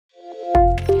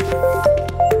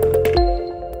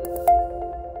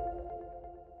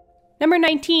Number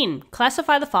 19,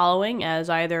 classify the following as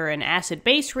either an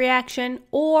acid-base reaction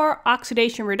or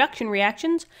oxidation-reduction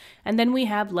reactions, and then we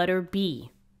have letter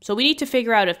B. So we need to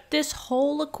figure out if this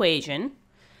whole equation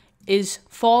is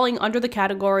falling under the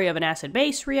category of an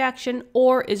acid-base reaction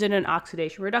or is it an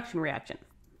oxidation-reduction reaction.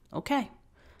 Okay,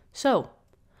 so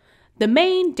the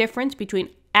main difference between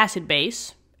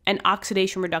acid-base and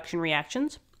oxidation-reduction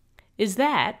reactions is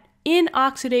that in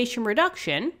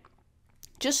oxidation-reduction,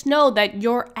 just know that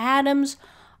your atom's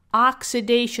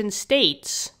oxidation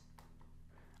states,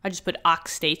 I just put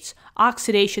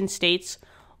oxidation states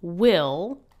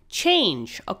will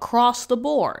change across the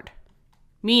board.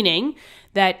 Meaning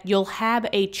that you'll have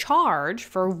a charge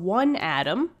for one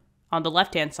atom on the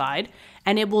left-hand side,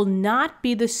 and it will not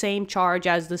be the same charge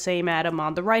as the same atom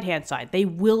on the right-hand side. They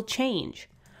will change.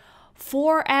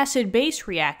 For acid-base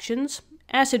reactions,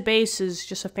 acid-base is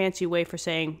just a fancy way for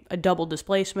saying a double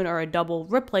displacement or a double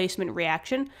replacement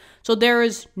reaction. So there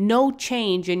is no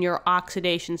change in your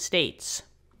oxidation states.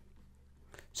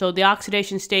 So the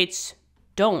oxidation states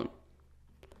don't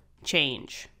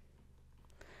change.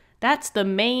 That's the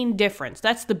main difference.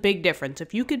 That's the big difference.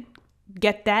 If you could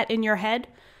get that in your head,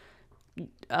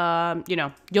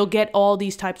 you'll get all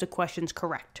these types of questions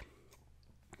correct.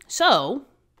 So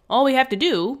all we have to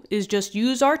do is just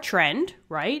use our trend,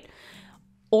 right?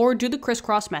 Or do the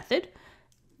crisscross method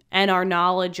and our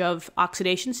knowledge of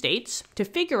oxidation states to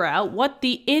figure out what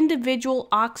the individual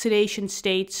oxidation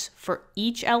states for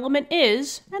each element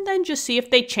is, and then just see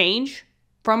if they change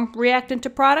from reactant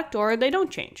to product or they don't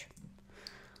change.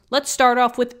 Let's start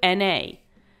off with Na.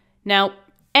 Now,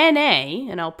 Na,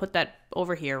 and I'll put that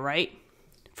over here, right?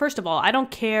 First of all, I don't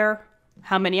care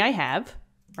how many I have,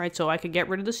 right? So I could get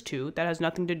rid of this 2. That has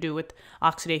nothing to do with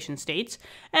oxidation states.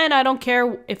 And I don't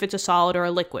care if it's a solid or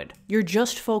a liquid. You're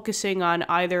just focusing on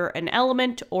either an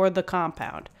element or the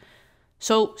compound.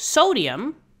 So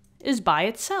sodium is by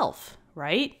itself,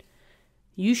 right?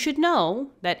 You should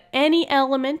know that any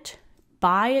element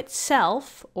by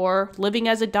itself or living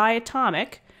as a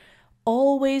diatomic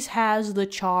always has the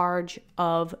charge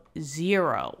of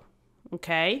 0,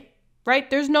 okay? Right?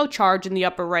 There's no charge in the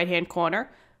upper right-hand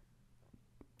corner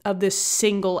of this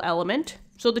single element.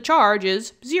 So the charge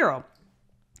is 0.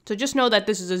 So just know that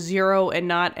this is a 0 and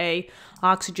not a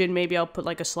oxygen. Maybe I'll put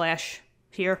like a slash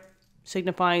here,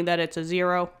 signifying that it's a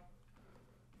 0,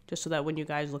 just so that when you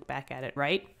guys look back at it,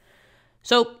 right?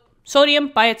 So sodium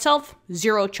by itself,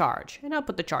 0 charge. And I'll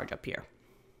put the charge up here.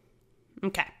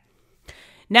 Okay.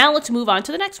 Now let's move on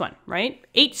to the next one, right?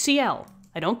 HCl.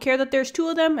 I don't care that there's 2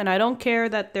 of them, and I don't care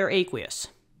that they're aqueous.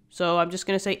 So I'm just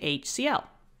going to say HCl.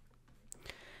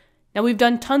 Now, we've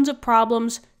done tons of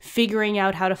problems figuring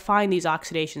out how to find these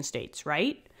oxidation states,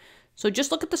 right? So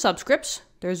just look at the subscripts.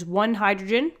 There's 1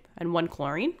 hydrogen and 1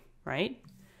 chlorine, right?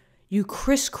 You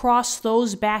crisscross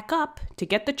those back up to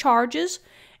get the charges,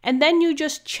 and then you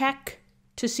just check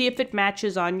to see if it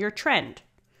matches on your trend.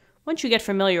 Once you get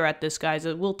familiar at this, guys,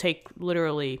 it will take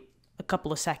literally a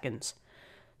couple of seconds.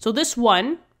 So this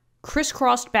one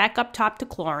crisscrossed back up top to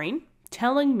chlorine,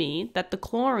 telling me that the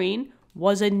chlorine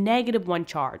was a -1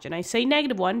 charge. And I say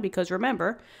 -1 because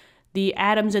remember, the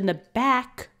atoms in the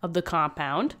back of the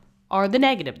compound are the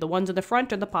negative. The ones in the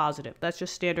front are the positive. That's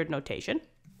just standard notation.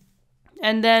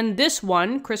 And then this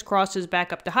one crisscrosses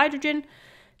back up to hydrogen,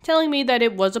 telling me that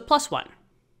it was a +1.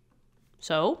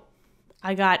 So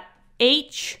I got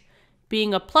H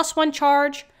being a +1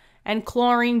 charge and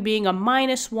chlorine being a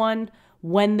 -1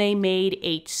 when they made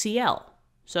HCl.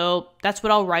 So that's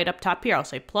what I'll write up top here. I'll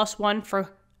say +1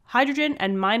 for hydrogen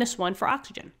and -1 for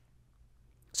oxygen.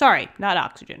 Sorry, not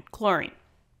oxygen, chlorine.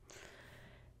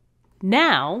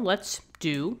 Now let's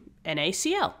do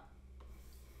NaCl.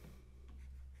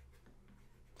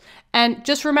 And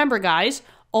just remember, guys,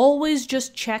 always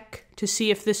just check to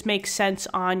see if this makes sense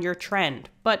on your trend.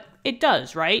 But it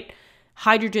does, right?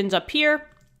 Hydrogen's up here.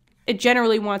 It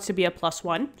generally wants to be a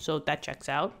 +1, so that checks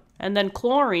out. And then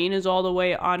chlorine is all the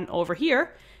way on over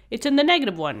here. It's in the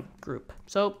 -1 group,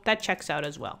 so that checks out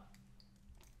as well.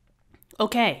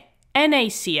 Okay,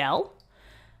 NaCl.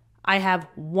 I have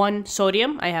 1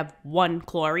 sodium, I have 1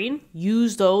 chlorine.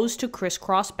 Use those to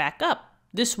crisscross back up.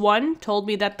 This one told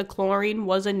me that the chlorine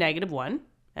was a -1,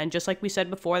 and just like we said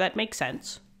before, that makes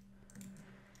sense.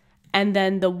 And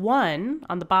then the 1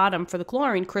 on the bottom for the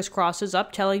chlorine crisscrosses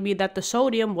up, telling me that the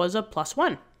sodium was a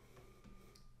 +1.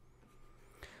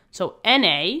 So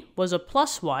Na was a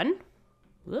 +1,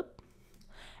 whoop,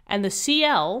 and the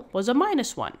Cl was a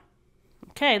 -1.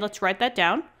 Okay, let's write that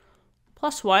down.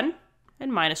 +1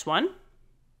 and -1.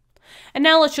 And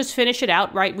now let's just finish it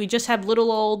out, right? We just have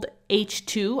little old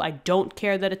H2. I don't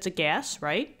care that it's a gas,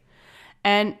 right?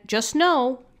 And just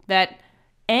know that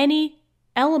any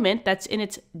element that's in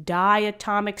its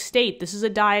diatomic state, this is a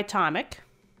diatomic,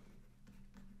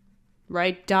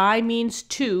 right? Di means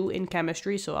two in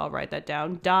chemistry, so I'll write that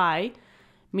down. Di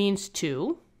means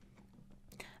two.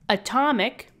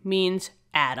 Atomic means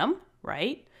atom,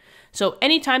 right? So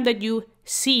anytime that you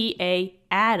see a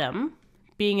atom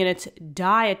being in its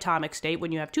diatomic state,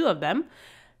 when you have two of them,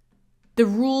 the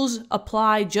rules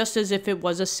apply just as if it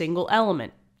was a single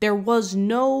element. There was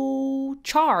no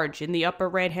charge in the upper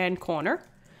right-hand corner,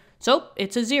 so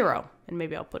it's a 0. And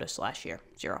maybe I'll put a slash here,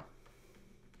 0.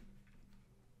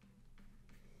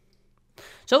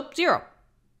 So 0.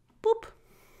 Boop.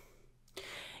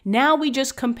 Now we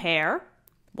just compare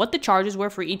what the charges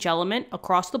were for each element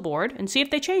across the board and see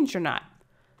if they changed or not.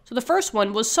 So the first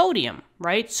one was sodium,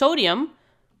 right? Sodium,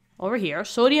 over here,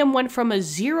 sodium went from a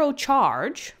 0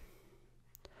 charge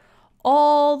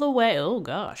all the way, oh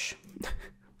gosh,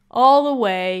 all the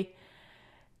way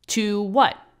to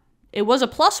what? It was a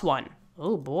 +1.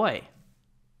 Oh boy.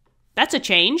 That's a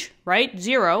change, right?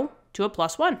 0 to a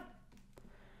 +1.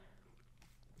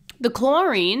 The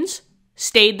chlorines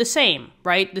stayed the same,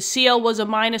 right? The Cl was a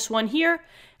 -1 here,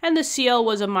 and the Cl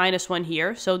was a -1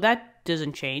 here, so that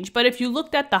doesn't change. But if you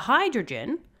looked at the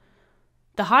hydrogen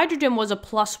was a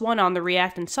 +1 on the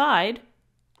reactant side,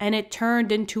 and it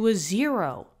turned into a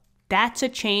 0. That's a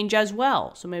change as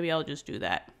well. So maybe I'll just do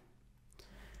that.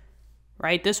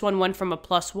 Right? This one went from a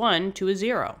 +1 to a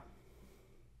 0.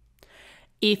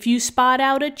 If you spot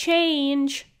out a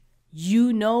change,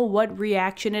 you know what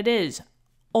reaction it is.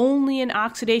 Only in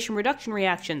oxidation-reduction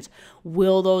reactions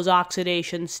will those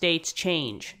oxidation states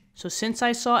change. So since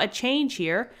I saw a change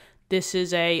here, this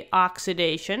is a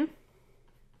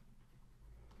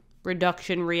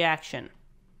oxidation-reduction reaction.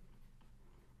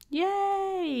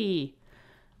 Yay!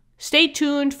 Stay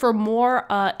tuned for more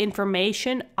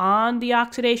information on the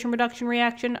oxidation-reduction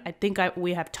reaction. I think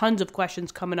we have tons of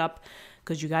questions coming up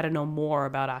because you got to know more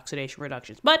about oxidation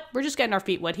reductions. But we're just getting our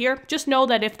feet wet here. Just know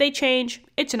that if they change,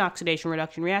 it's an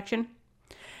oxidation-reduction reaction.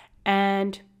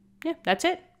 And yeah, that's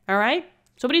it. All right?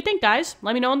 So what do you think, guys?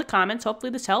 Let me know in the comments.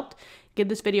 Hopefully this helped. Give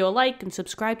this video a like and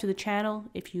subscribe to the channel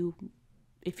if you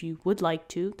would like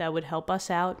to. That would help us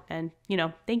out. And,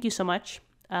 thank you so much.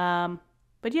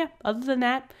 But yeah, other than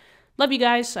that, love you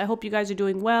guys. I hope you guys are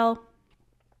doing well.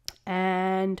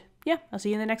 And yeah, I'll see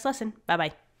you in the next lesson.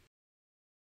 Bye-bye.